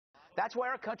That's why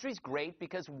our country's great,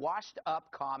 because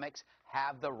washed-up comics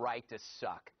have the right to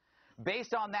suck.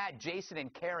 Based on that, Jason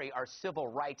and Carrey are civil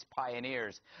rights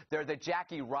pioneers. They're the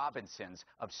Jackie Robinsons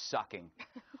of sucking.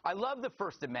 I love the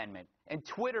First Amendment, and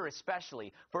Twitter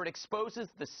especially, for it exposes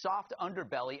the soft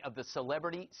underbelly of the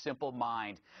celebrity simple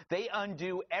mind. They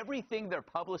undo everything their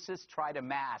publicists try to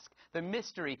mask. The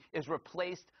mystery is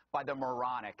replaced by the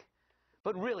moronic.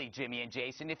 But really, Jimmy and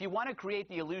Jason, if you want to create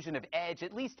the illusion of edge,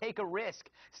 at least take a risk.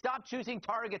 Stop choosing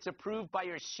targets approved by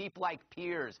your sheep-like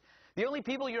peers. The only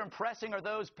people you're impressing are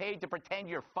those paid to pretend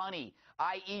you're funny,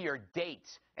 i.e. your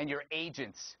dates and your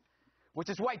agents. Which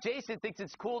is why Jason thinks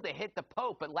it's cool to hit the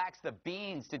Pope but lacks the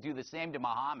beans to do the same to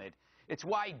Muhammad. It's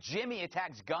why Jimmy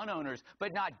attacks gun owners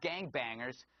but not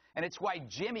gangbangers. And it's why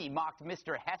Jimmy mocked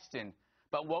Mr. Heston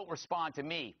but won't respond to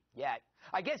me yet.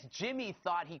 I guess Jimmy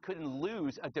thought he couldn't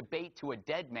lose a debate to a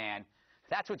dead man.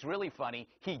 That's what's really funny.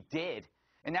 He did.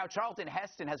 And now Charlton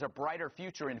Heston has a brighter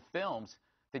future in films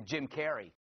than Jim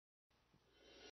Carrey.